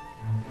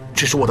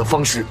只是我的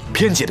方式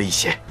偏激了一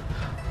些。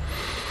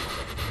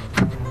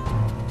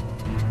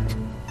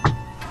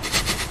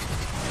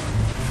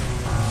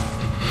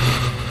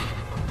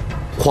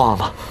花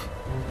妈，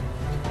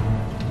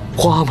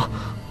皇阿玛，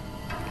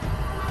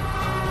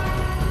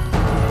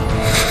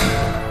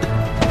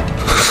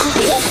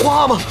皇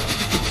阿玛，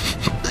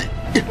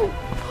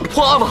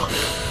皇阿玛，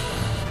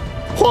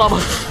皇阿玛，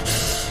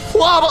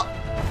皇阿玛，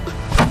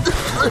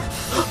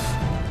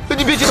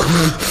你别激动，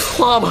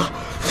皇阿玛，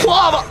皇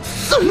阿玛，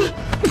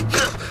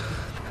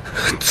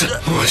这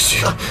默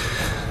许，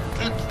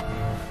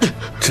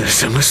这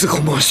什么时候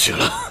默许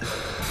了？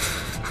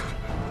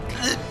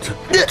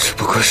这只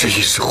不过是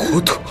一时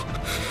糊涂。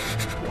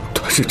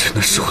他是真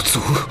的手足，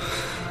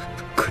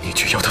可你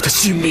却要他的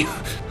性命，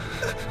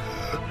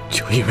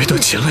就因为他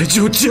前来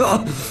救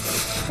驾。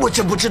我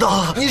真不知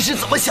道你是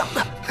怎么想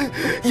的，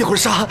一会儿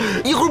杀，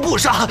一会儿不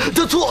杀，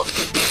这错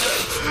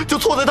就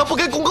错在他不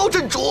该功高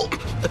震主，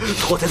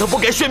错在他不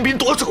该喧宾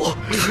夺主，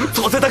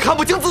错在他看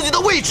不清自己的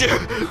位置，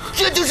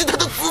这就是他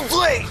的死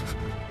罪。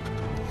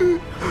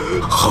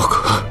浩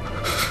哥，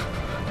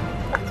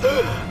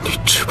你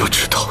知不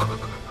知道，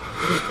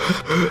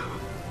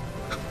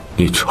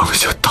你闯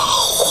下大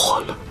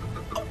祸了？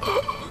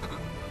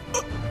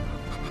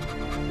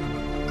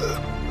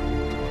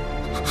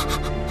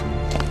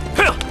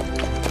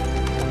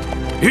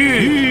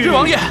玉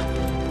王爷，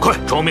快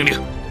传我命令，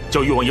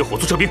叫玉王爷火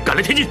速撤兵，赶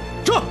来天津。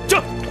这。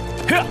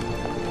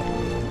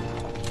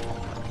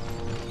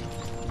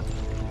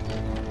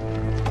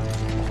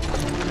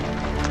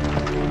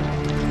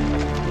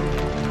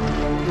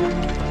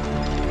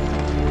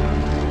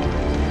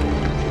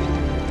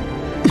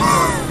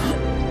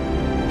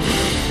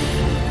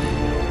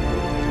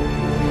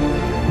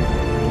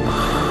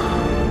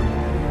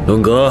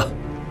龙哥，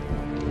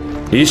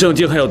离上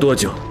京还要多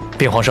久？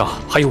禀皇上，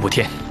还有5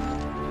天。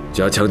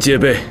加强戒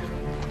备。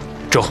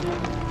中。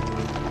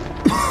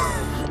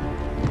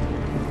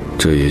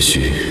这也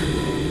许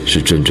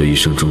是朕这一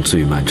生中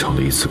最漫长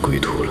的一次归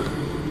途了。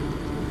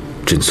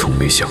朕从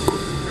没想过，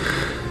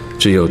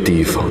这要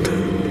提防的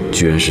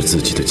居然是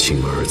自己的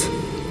亲儿子。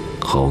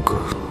豪哥，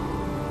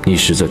你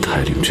实在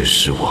太令朕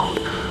失望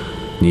了。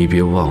你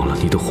别忘了，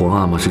你的皇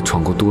阿玛是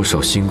闯过多少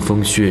腥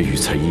风血雨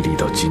才屹立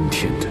到今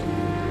天的。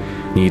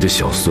你的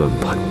小算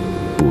盘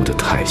布得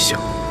太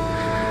响，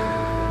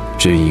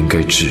朕应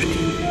该治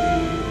你，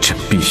朕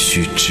必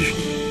须治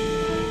你。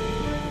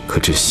可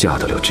朕下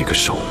得了这个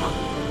手吗？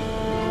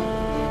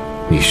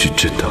你是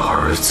朕的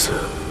儿子。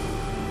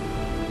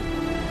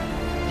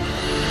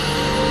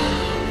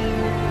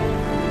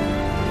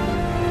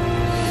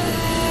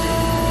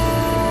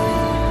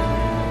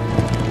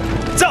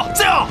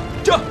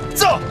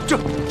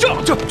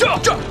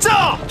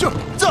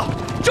走！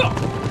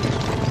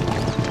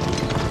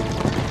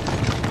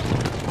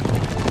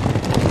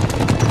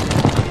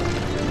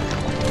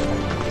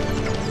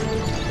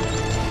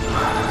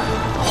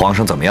皇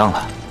上怎么样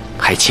了？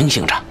还清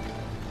醒着。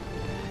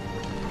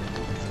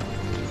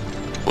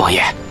王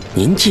爷，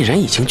您既然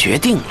已经决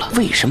定了，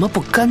为什么不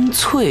干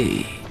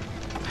脆？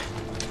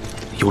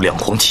有两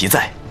黄旗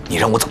在，你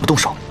让我怎么动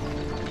手？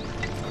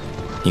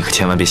你可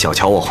千万别小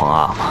瞧我皇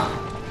阿玛，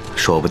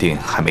说不定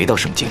还没到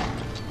盛京，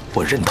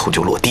我人头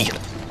就落地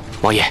了。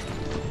王爷，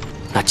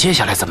那接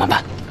下来怎么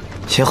办？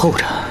先候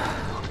着，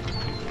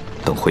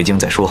等回京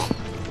再说。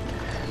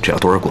只要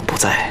多尔衮不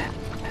在，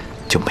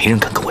就没人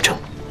敢跟我争。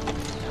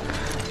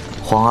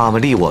皇阿玛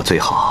立我最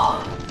好，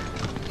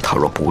他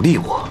若不立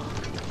我，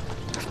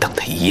等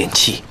他一咽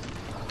气，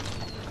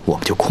我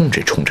们就控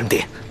制崇政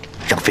殿，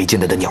让飞进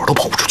来的鸟都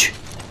跑不出去。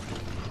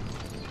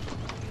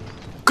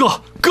哥，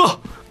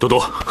多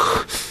多，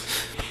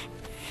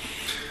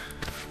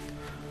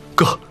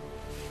哥，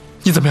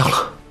你怎么样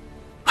了？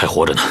还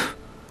活着呢。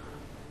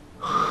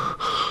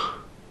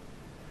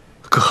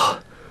哥，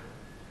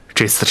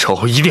这次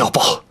仇一定要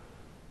报，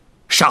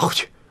杀回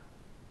去。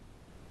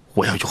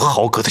我要用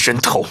豪哥的人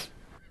头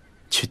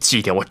去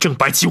祭奠我正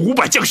白旗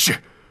500将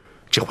士，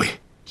这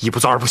回一不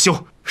做二不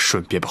休，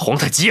顺便把皇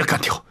太极也干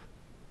掉，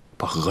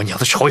把额娘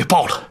的仇也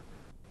报了。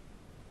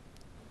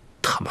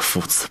他们父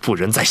子不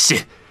仁在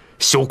先，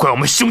休怪我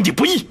们兄弟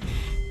不义。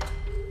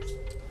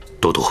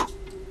多多，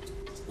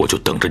我就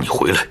等着你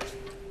回来。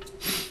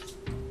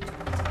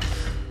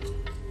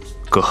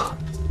哥，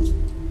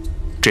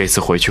这次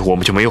回去我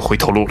们就没有回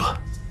头路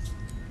了，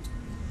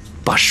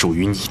把属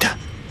于你的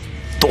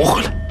夺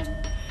回来。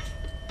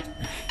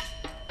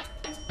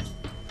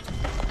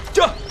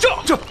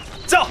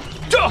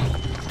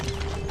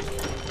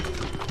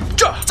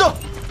走！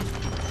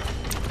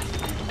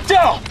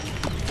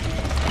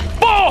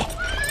报！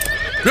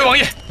瑞王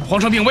爷，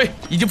皇上病危，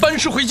已经班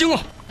师回京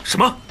了。什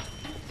么？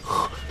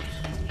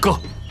哥，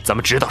咱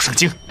们直捣盛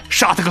京，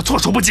杀他个措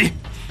手不及。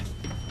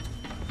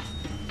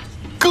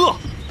哥，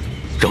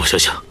让我想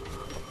想。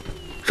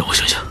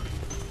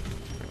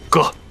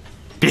哥，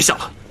别想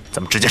了，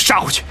咱们直接杀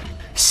回去，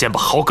先把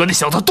豪哥那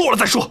小子剁了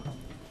再说。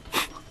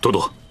多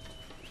多，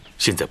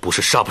现在不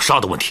是杀不杀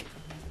的问题，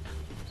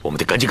我们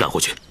得赶紧赶回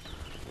去，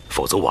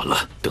否则晚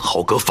了，等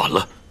豪哥反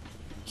了，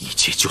一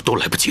切就都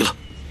来不及了。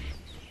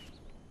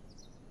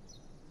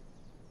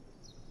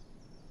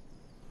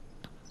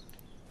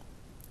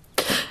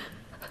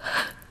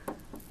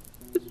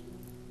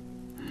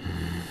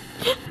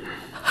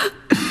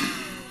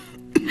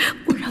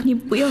您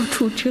不要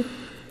出征，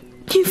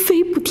您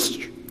非不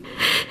听。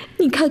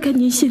您看看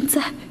您现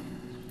在，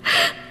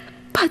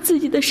把自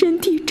己的身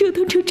体折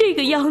腾成这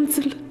个样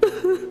子了。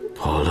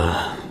好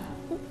了，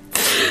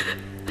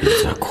别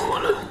再哭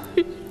了。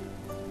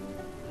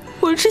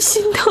我是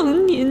心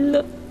疼您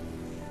呢。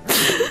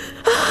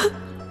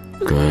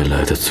该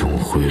来的总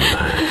会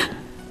来，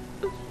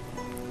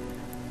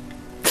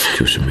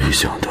就是没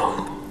想到，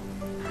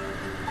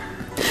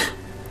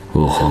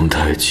我皇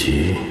太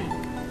极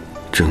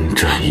征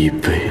战一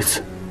辈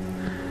子，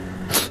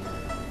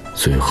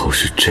最后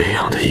是这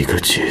样的一个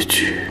结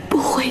局。不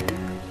会的，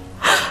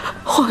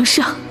皇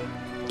上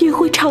也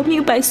会长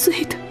命百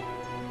岁的。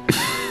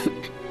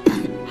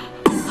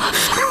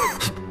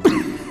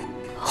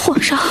皇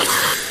上，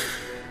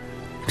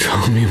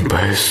长命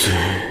百岁，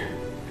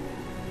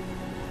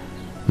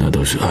那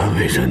都是安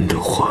慰人的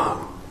话。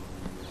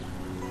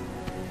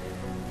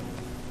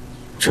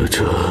这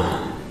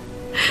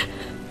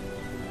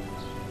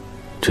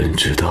真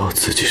知道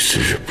自己时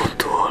日不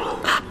多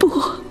了。不，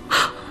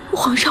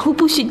皇上，我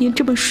不许您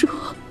这么说。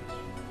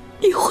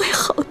你会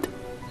好的。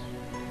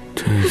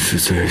真是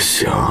在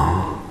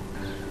想，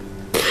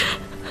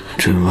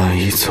朕万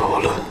一走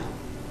了，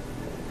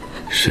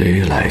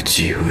谁来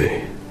继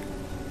位？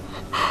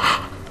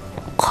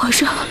皇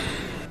上，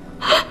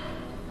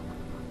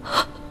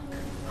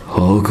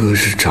豪哥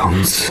是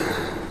长子，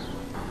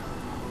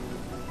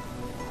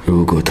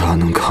如果他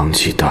能扛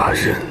起大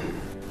任，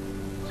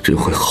朕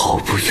会毫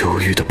不犹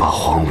豫地把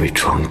皇位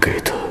传给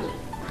他。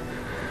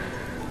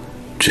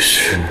只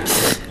是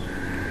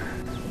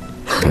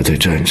他在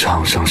战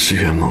场上是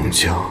员猛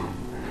将，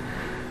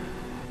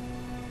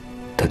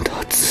但他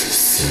自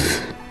私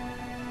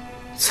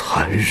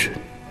残忍，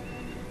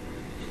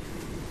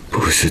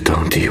不是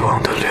当帝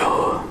王的料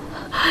啊。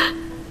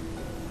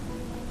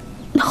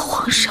那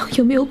皇上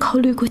有没有考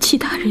虑过其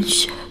他人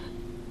选？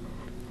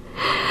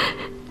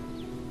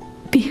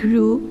比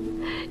如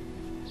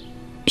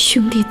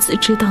兄弟子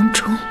侄当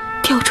中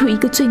挑出一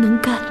个最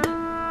能干的，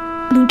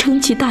能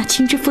撑起大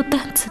清这副担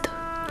子的。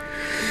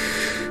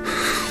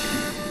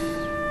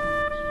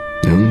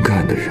能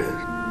干的人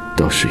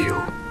倒是有，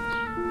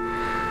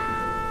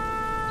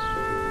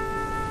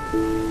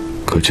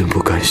可朕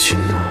不甘心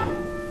啊。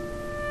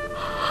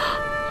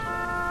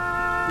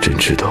朕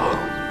知道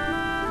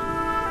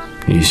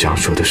你想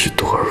说的是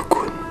多尔衮。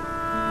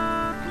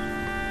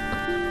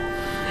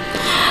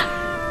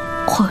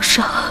皇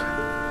上，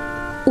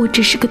我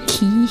只是个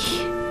提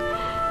议。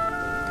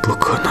不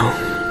可能，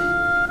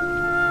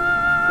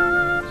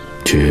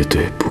绝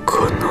对不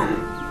可能。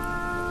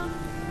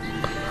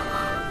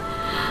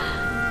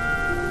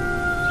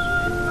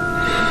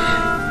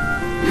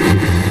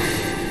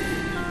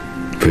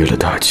为了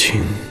大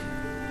清，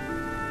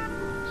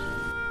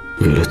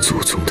为了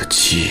祖宗的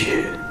基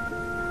业，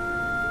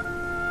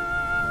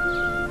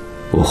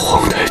我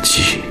皇太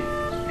极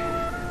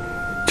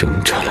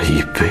征战了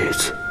一辈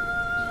子。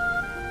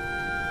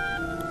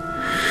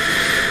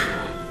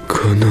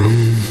可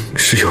能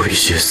是有一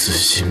些私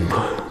心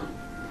吧。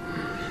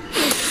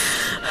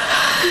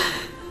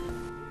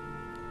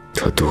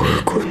他多尔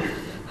衮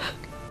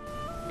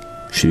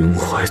胸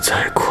怀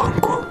再宽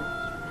广，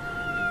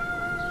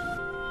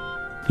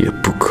也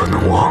不可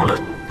能忘了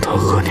他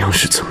额娘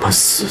是怎么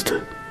死的。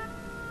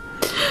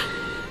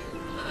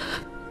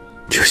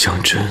就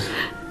像朕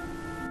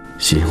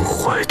心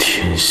怀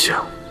天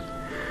下，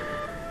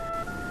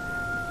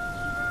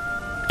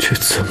却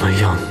怎么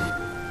样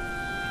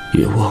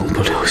也忘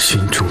不了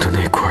心中的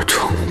那块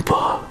疮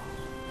疤。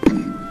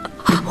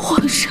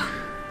皇上，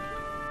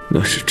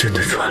那是朕的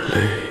软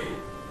肋，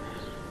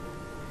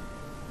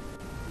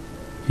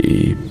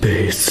一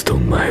辈子都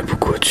迈不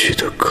过去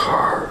的坎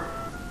儿。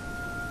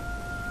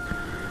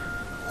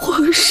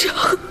皇上，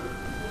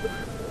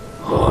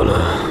好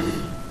了，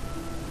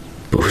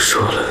不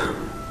说了。